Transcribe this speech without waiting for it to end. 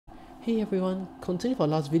Hey everyone, continue for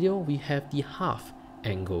last video, we have the half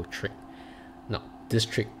angle trick. Now, this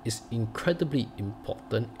trick is incredibly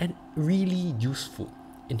important and really useful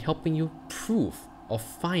in helping you prove or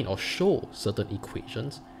find or show certain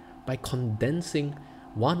equations by condensing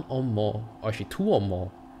one or more, or actually two or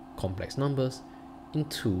more complex numbers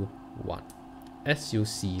into one, as you'll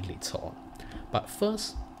see later on. But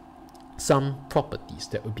first, some properties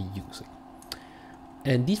that we'll be using.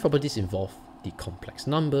 And these properties involve the complex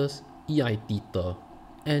numbers, ei theta,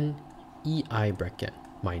 and ei bracket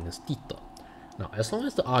minus theta. Now, as long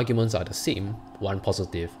as the arguments are the same, one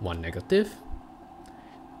positive, one negative,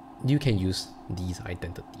 you can use these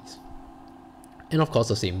identities. And of course,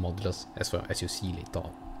 the same modulus as well, as you see later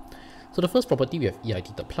on. So the first property, we have ei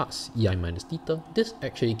theta plus ei minus theta. This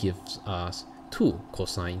actually gives us 2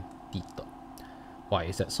 cosine theta. Why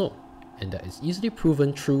is that so? And that is easily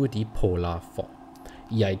proven through the polar form.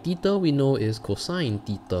 Ei theta we know is cosine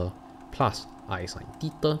theta plus I sine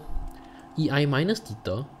theta. Ei minus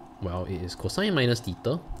theta, well, it is cosine minus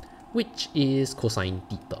theta, which is cosine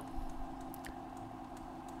theta.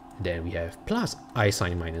 Then we have plus I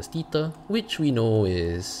sine minus theta, which we know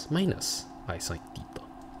is minus I sine theta.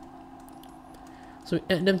 So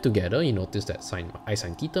we add them together, you notice that I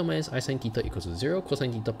sine theta minus I sine theta equals to 0,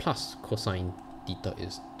 cosine theta plus cosine theta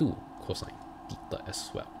is 2 cosine theta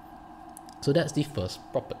as well. So that's the first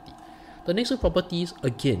property. The next two properties,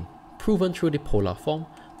 again, proven through the polar form,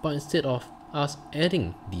 but instead of us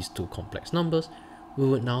adding these two complex numbers, we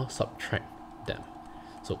would now subtract them.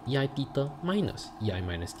 So ei theta minus ei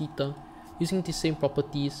minus theta, using the same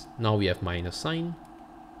properties, now we have minus sign.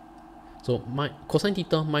 So cosine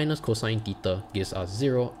theta minus cosine theta gives us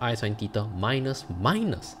 0, I sine theta minus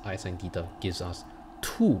I sine theta gives us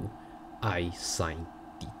 2 I sine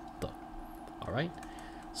theta. Alright?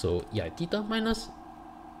 So ei theta minus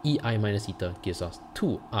ei minus theta gives us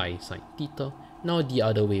 2i sine theta. Now the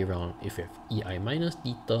other way around, if we have ei minus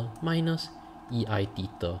theta minus ei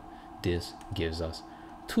theta, this gives us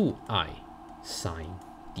 2i sine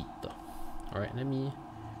theta. Alright, let me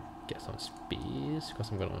get some space because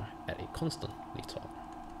I'm going to add a constant later on.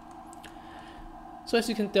 So as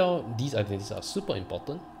you can tell, these identities are super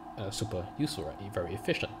important, super useful, right? Very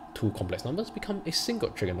efficient. Two complex numbers become a single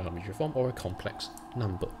trigonometric form or a complex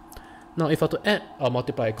number. Now, if I were to add or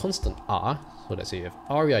multiply a constant r, so let's say you have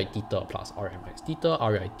rei theta plus rei minus theta,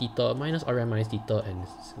 rei theta minus rei minus theta, and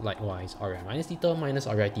likewise rei minus theta minus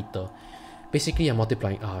rei theta, basically I'm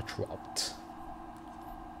multiplying r throughout.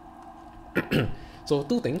 So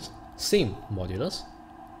two things, same modulus,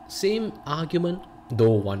 same argument,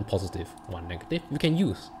 though one positive, one negative, we can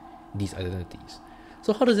use these identities.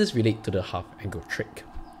 So how does this relate to the half angle trick?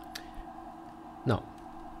 Now,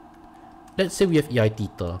 let's say we have ei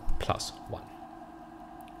theta plus 1.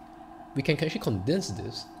 We can actually condense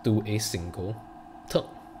this to a single term.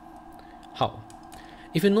 How?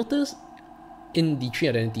 If you notice, in the three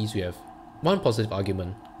identities, we have one positive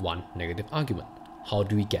argument, one negative argument. How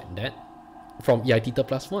do we get that? From ei theta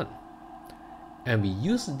plus 1. And we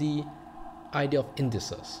use the idea of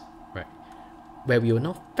indices, right? Where we will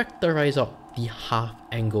now factorize out the half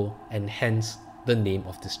angle and hence the name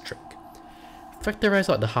of this trick. Factorize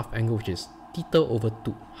out the half angle, which is theta over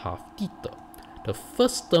 2 half theta. The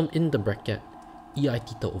first term in the bracket, ei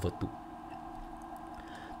theta over 2.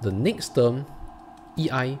 The next term,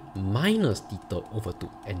 ei minus theta over 2.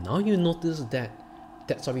 And now you notice that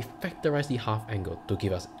that's why we factorize the half angle to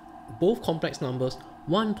give us both complex numbers,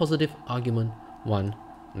 one positive argument, one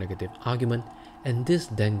negative argument. And this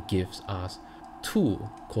then gives us 2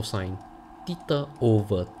 cosine theta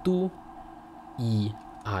over 2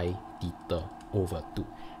 ei theta over 2.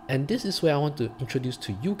 And this is where I want to introduce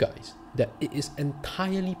to you guys that it is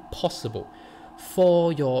entirely possible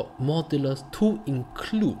for your modulus to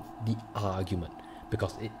include the argument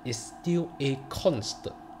because it is still a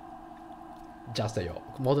constant. Just that your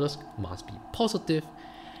modulus must be positive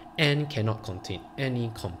and cannot contain any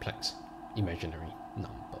complex imaginary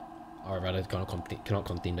number, or rather cannot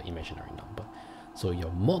contain the imaginary number. So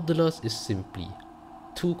your modulus is simply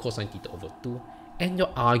 2 cosine theta over 2, and your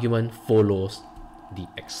argument follows the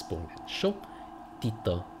exponential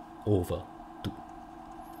theta over 2.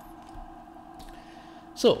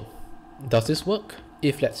 So, does this work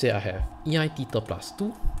if, let's say, I have ei theta plus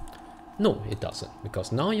 2? No, it doesn't,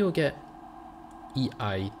 because now you'll get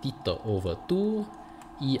ei theta over 2,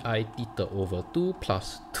 ei theta over 2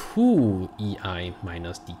 plus 2 ei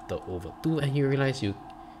minus theta over 2, and you realize you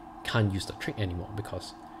can't use the trick anymore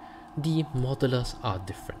because the modulus are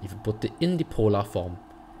different. If you put it in the polar form,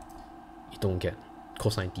 you don't get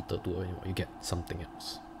cosine theta 2 anymore, you get something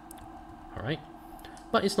else. Alright?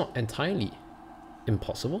 But it's not entirely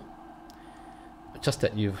impossible. just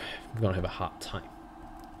that you're gonna have a hard time.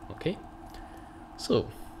 Okay, so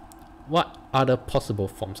what other possible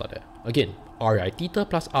forms are there? Again, RI theta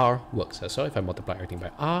plus R works as well. If I multiply everything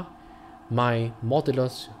by R, my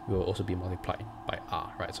modulus will also be multiplied by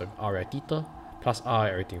R, right? So RI theta plus R,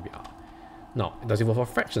 everything will be R. Now, does it work for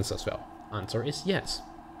fractions as well? Answer is yes.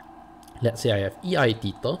 Let's say I have EI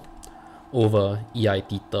theta over EI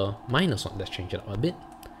theta minus 1. Let's change it up a bit.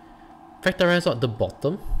 Factorize out the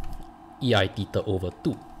bottom, EI theta over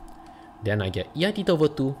 2. Then I get EI theta over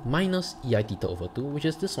 2 minus EI theta over 2, which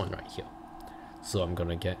is this one right here. So I'm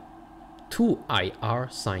gonna get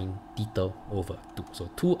 2IR sine theta over 2. So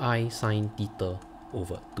 2I sine theta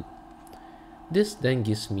over 2. This then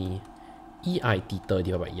gives me EI theta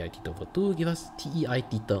divided by EI theta over 2, give us TEI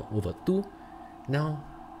theta over 2. Now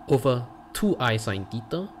over 2I sine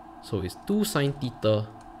theta, so it's 2 sine theta.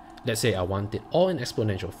 Let's say I want it all in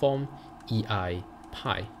exponential form, EI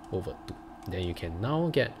pi over 2. Then you can now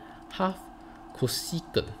get half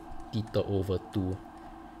cosecant theta over 2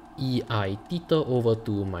 EI theta over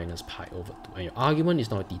 2 minus pi over 2. And your argument is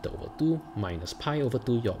now theta over 2 minus pi over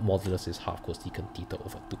 2. Your modulus is half cosecant theta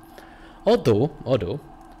over 2. Although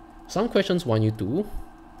some questions want you to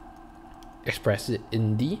express it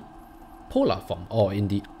in the polar form or in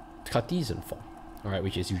the Cartesian form, all right,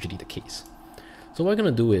 which is usually the case. So what we're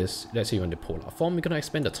going to do is, let's say you're in the polar form, we're going to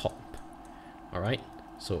expand the top. All right,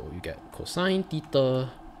 so you get cosine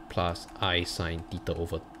theta plus I sine theta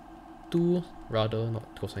over 2, rather,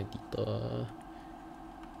 not cosine theta.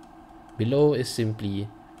 Below is simply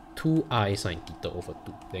 2I sine theta over 2.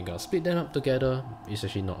 Then you're going to split them up together. It's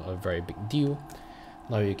actually not a very big deal.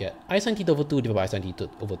 Now you get I sine theta over 2 divided by I sine theta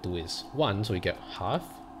over 2 is 1, so you get half.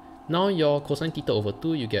 Now your cosine theta over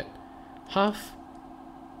 2, you get half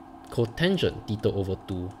cotangent theta over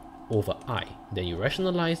 2 over I. Then you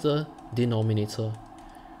rationalize the denominator,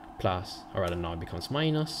 plus, or rather now it becomes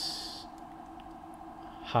minus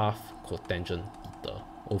half cotangent theta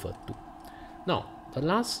over 2. Now, the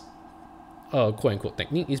last quote-unquote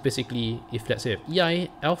technique is basically, if let's say you have EI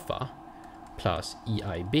alpha plus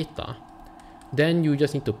EI beta, then you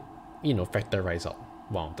just need to, factorize out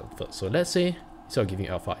one of them first. So let's say, instead of giving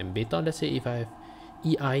alpha and beta, let's say if I have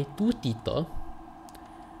EI 2 theta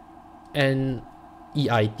and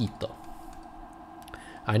EI theta,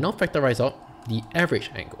 I now factorize out the average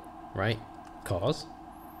angle, right? Because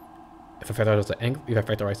if I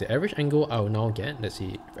factorize the average angle, I will now get, let's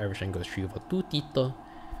say if average angle is 3 over 2 theta,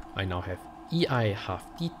 I now have EI half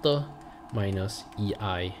theta minus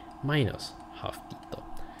EI minus half theta.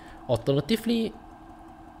 Alternatively,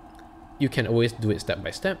 you can always do it step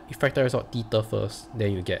by step. You factorize out theta first,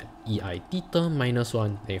 then you get EI theta minus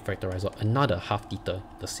 1, then you factorize out another half theta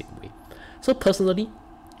the same way. So personally,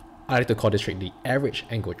 I like to call this trick the average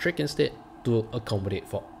angle trick instead, to accommodate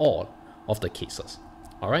for all of the cases.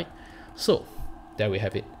 Alright, so there we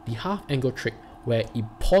have it, the half angle trick, where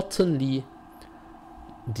importantly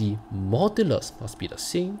the modulus must be the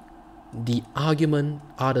same, the argument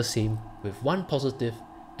are the same with one positive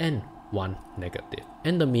and one negative,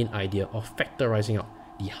 and the main idea of factorizing out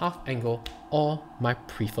the half angle, or my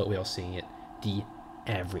preferred way of saying it, the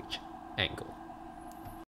average angle.